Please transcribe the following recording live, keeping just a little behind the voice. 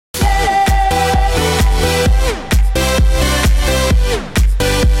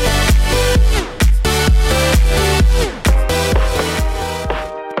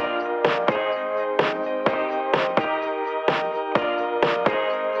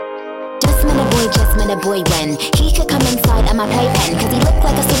just met a boy when he could come inside of my playpen, cause he looked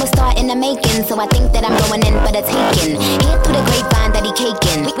like a superstar in the making. So I think that I'm going in for the taking. Hear through the grapevine that he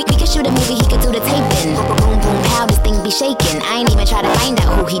caking. We could shoot a movie, he could do the taping. Boom, boom, pow, this thing be shaking. I ain't even try to find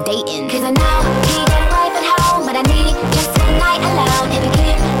out who he dating, cause I know he got a wife at home, but I need just one night alone. If you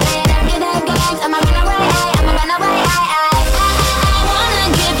keep playing them good games, I'ma run away, I'ma run away, I wanna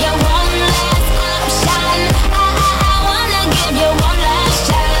give you one last option. I wanna give you one last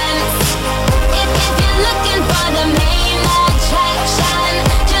chance. If you're looking for the main attraction,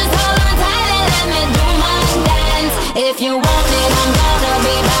 just hold on tight and let me do my dance. If you want it, I'm gonna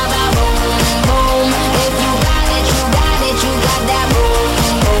be ba ba boom boom. If you got it, you got it, you got that boom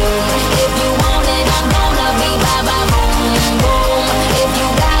boom. If you want it, I'm gonna be ba ba boom boom. If you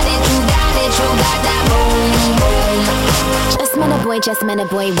got it, you got it, you got that boom boom. Just met a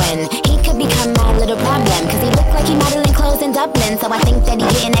boy when he could become my little problem, cause he looked like he modeling clothes in Dublin. So I think that he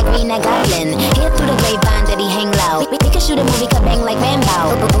getting that green, that goblin. Hear through the grapevine that he hang low. We could shoot a movie, could bang like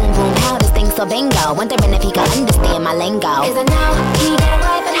Rambo. Boom boom pow, this thing so bingo. Wondering if he could understand my lingo, cause I know he got a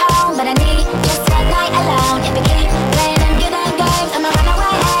wife at home, but I need just one night alone. If he keep playing them good games, I'ma run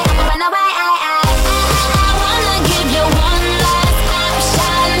away, I'ma run away, I wanna give you one last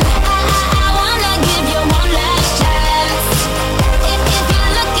option. I wanna give you one last chance. If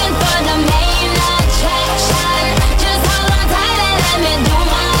you're looking for the main attraction, just hold on tight and let me do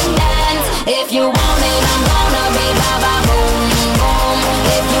my dance. If you want it, I'm gonna be ba ba boom boom.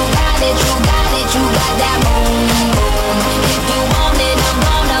 If you got it, you got it, you got that boom boom. If you want it, I'm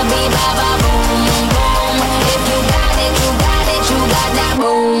gonna be ba ba boom boom. If you got it, you got it, you got that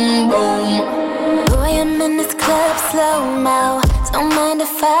boom boom. Boy, I'm in this club slow mo. Don't mind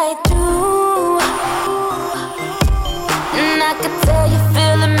if I do.